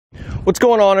What's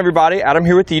going on, everybody? Adam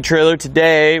here with the Trailer.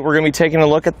 Today we're going to be taking a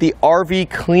look at the RV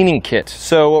cleaning kit.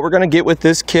 So what we're going to get with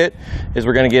this kit is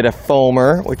we're going to get a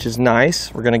foamer, which is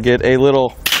nice. We're going to get a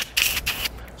little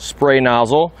spray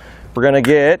nozzle. We're going to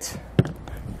get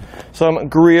some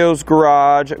Griots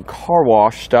garage car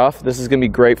wash stuff. This is going to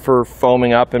be great for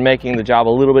foaming up and making the job a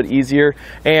little bit easier.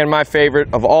 And my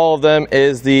favorite of all of them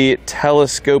is the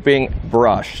telescoping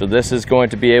brush. So this is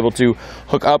going to be able to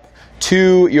hook up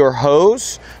to your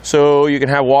hose so you can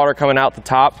have water coming out the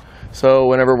top. So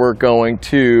whenever we're going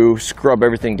to scrub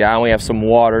everything down, we have some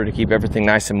water to keep everything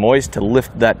nice and moist to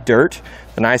lift that dirt.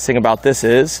 The nice thing about this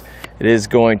is it is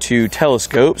going to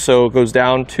telescope, so it goes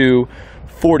down to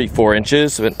 44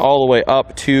 inches and all the way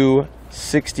up to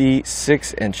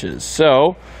 66 inches.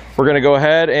 So we're going to go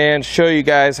ahead and show you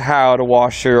guys how to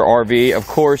wash your RV. Of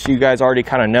course, you guys already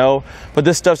kind of know, but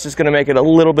this stuff's just going to make it a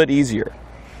little bit easier.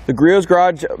 The Griots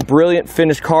Garage Brilliant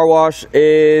Finish Car Wash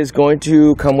is going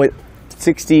to come with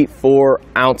 64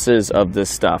 ounces of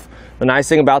this stuff. The nice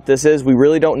thing about this is we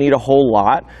really don't need a whole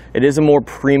lot. It is a more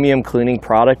premium cleaning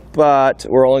product, but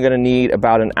we're only going to need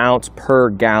about an ounce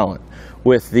per gallon.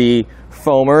 With the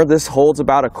foamer, this holds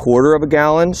about 1/4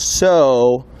 gallon,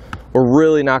 so we're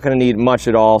really not going to need much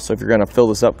at all. So if you're going to fill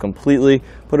this up completely,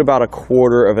 put about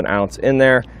 1/4 ounce in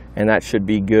there, and that should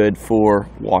be good for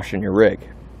washing your rig.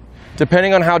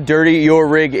 Depending on how dirty your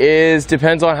rig is,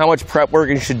 depends on how much prep work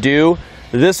you should do.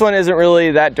 This one isn't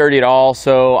really that dirty at all,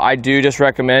 so I do just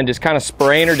recommend just kind of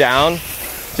spraying her down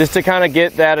just to kind of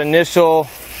get that initial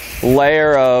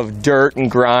layer of dirt and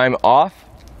grime off.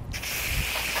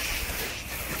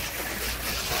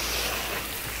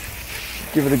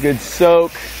 Give it a good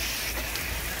soak.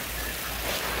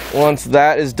 Once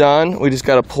that is done, we just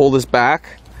got to pull this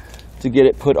back to get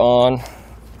it put on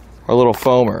our little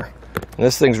foamer. And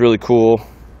this thing's really cool.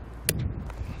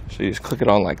 So you just click it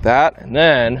on like that, and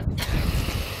then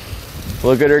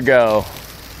look at her go.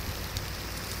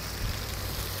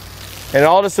 And it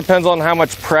all just depends on how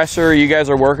much pressure you guys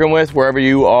are working with wherever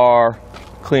you are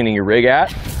cleaning your rig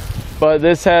at. But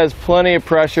this has plenty of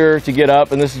pressure to get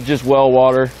up, and this is just well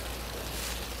water.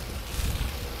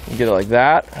 You get it like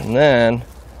that, and then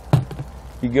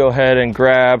you go ahead and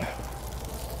grab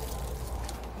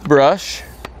brush,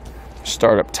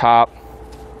 start up top,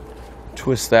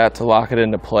 twist that to lock it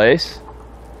into place,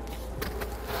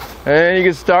 and you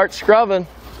can start scrubbing.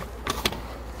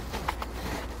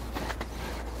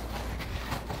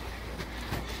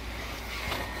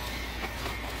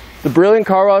 The Brilliant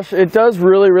Car Wash, it does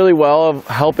really well of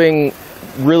helping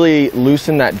really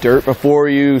loosen that dirt before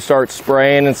you start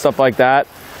spraying and stuff like that.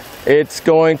 It's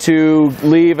going to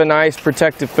leave a nice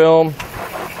protective film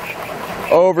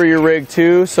over your rig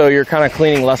too, so you're kind of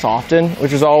cleaning less often,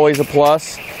 which is always a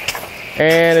plus.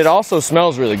 And it also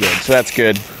smells really good, so that's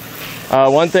good.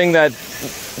 One thing that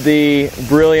the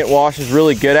Brilliant Wash is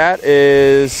really good at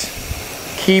is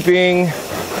keeping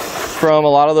from a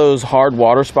lot of those hard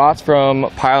water spots from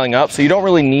piling up. So you don't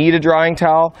really need a drying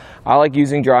towel. I like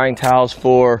using drying towels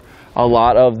for a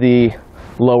lot of the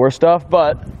lower stuff,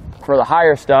 but for the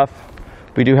higher stuff,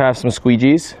 we do have some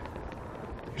squeegees,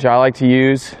 which I like to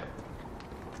use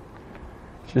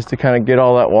just to kind of get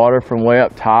all that water from way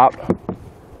up top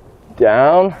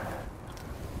down.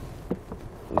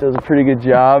 It does a pretty good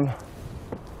job.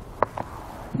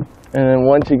 And then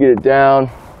once you get it down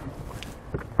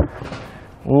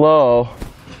low,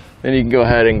 then you can go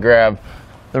ahead and grab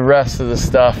the rest of the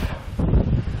stuff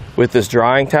with this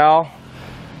drying towel.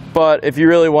 But if you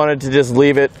really wanted to just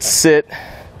leave it sit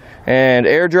and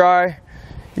air dry,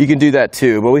 you can do that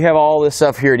too. But we have all this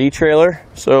stuff here at eTrailer,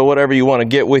 so whatever you want to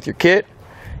get with your kit,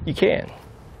 you can.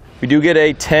 We do get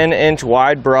a 10-inch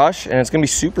wide brush, and it's going to be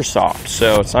super soft,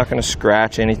 so it's not going to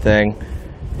scratch anything.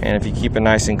 And if you keep it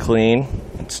nice and clean,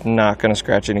 it's not going to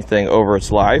scratch anything over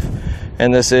its life.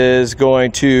 And this is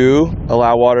going to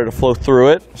allow water to flow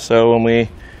through it. So when we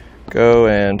go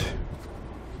and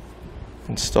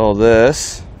install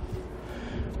this,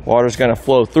 water's going to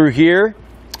flow through here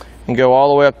and go all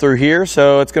the way up through here.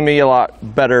 So it's going to be a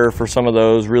lot better for some of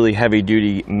those really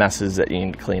heavy-duty messes that you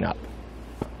need to clean up.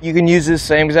 You can use this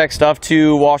same exact stuff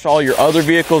to wash all your other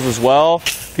vehicles as well.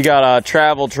 If you got a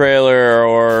travel trailer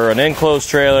or an enclosed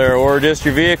trailer or just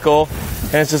your vehicle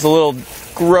and it's just a little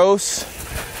gross,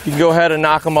 you can go ahead and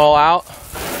knock them all out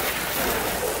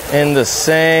in the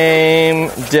same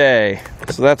day.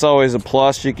 So that's always a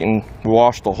plus. You can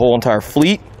wash the whole entire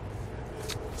fleet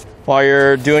while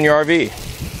you're doing your RV.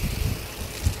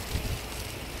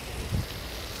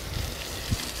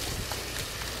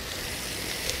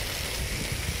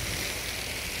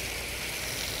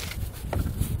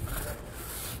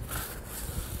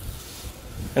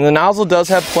 And the nozzle does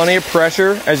have plenty of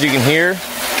pressure, as you can hear,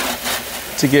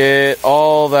 to get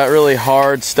all that really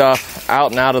hard stuff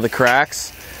out and out of the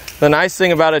cracks. The nice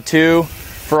thing about it too,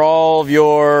 for all of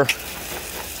your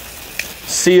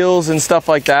seals and stuff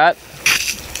like that,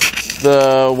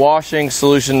 the washing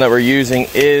solution that we're using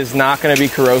is not going to be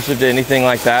corrosive to anything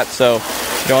like that, so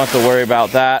you don't have to worry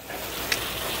about that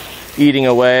eating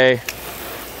away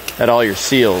at all your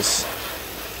seals.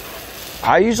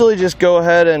 I usually just go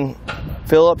ahead and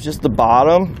fill up just the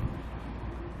bottom.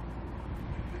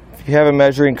 If you have a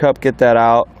measuring cup, get that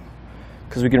out,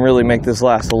 because we can really make this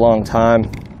last a long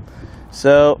time.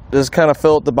 So just kind of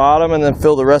fill at the bottom and then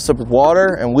fill the rest up with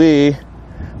water, and we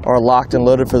are locked and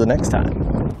loaded for the next time.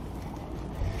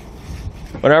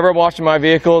 Whenever I'm washing my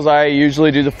vehicles, I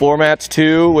usually do the floor mats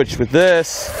too, which with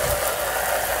this,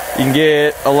 you can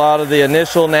get a lot of the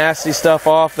initial nasty stuff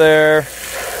off there.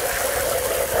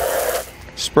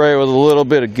 Spray it with a little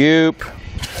bit of goop.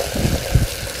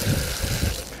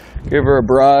 Give her a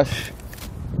brush.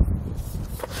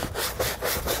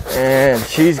 And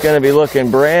she's going to be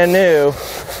looking brand new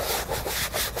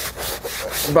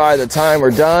by the time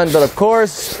we're done. But of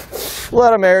course,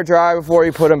 let them air dry before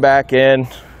you put them back in,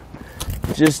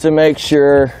 just to make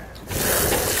sure.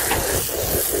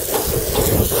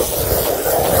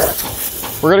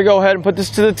 We're going to go ahead and put this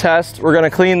to the test. We're going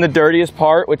to clean the dirtiest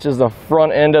part, which is the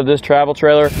front end of this travel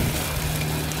trailer.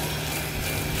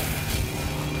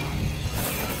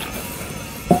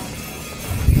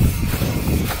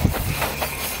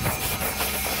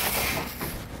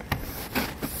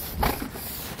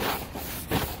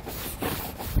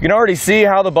 You can already see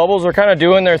how the bubbles are kind of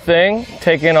doing their thing,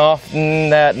 taking off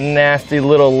that nasty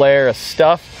little layer of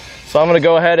stuff. So I'm going to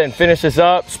go ahead and finish this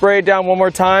up, spray it down one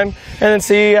more time, and then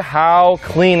see how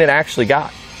clean it actually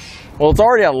got. Well, it's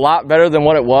already a lot better than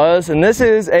what it was, and this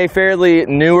is a fairly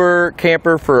newer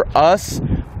camper for us,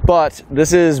 but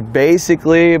this is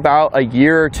basically about a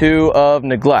year or two of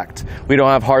neglect. We don't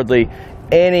have hardly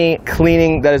any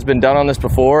cleaning that has been done on this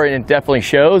before, and it definitely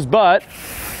shows. But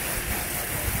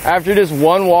after just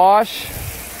one wash,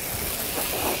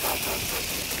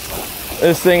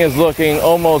 this thing is looking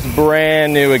almost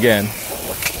brand new again.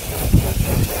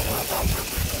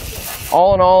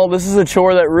 All in all, this is a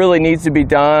chore that really needs to be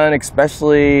done,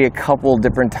 especially a couple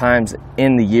different times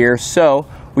in the year. So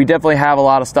we definitely have a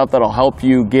lot of stuff that'll help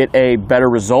you get a better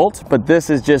result, but this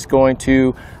is just going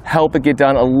to help it get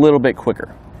done a little bit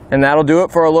quicker. And that'll do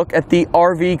it for a look at the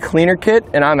RV cleaner kit,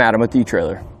 and I'm Adam with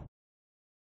eTrailer.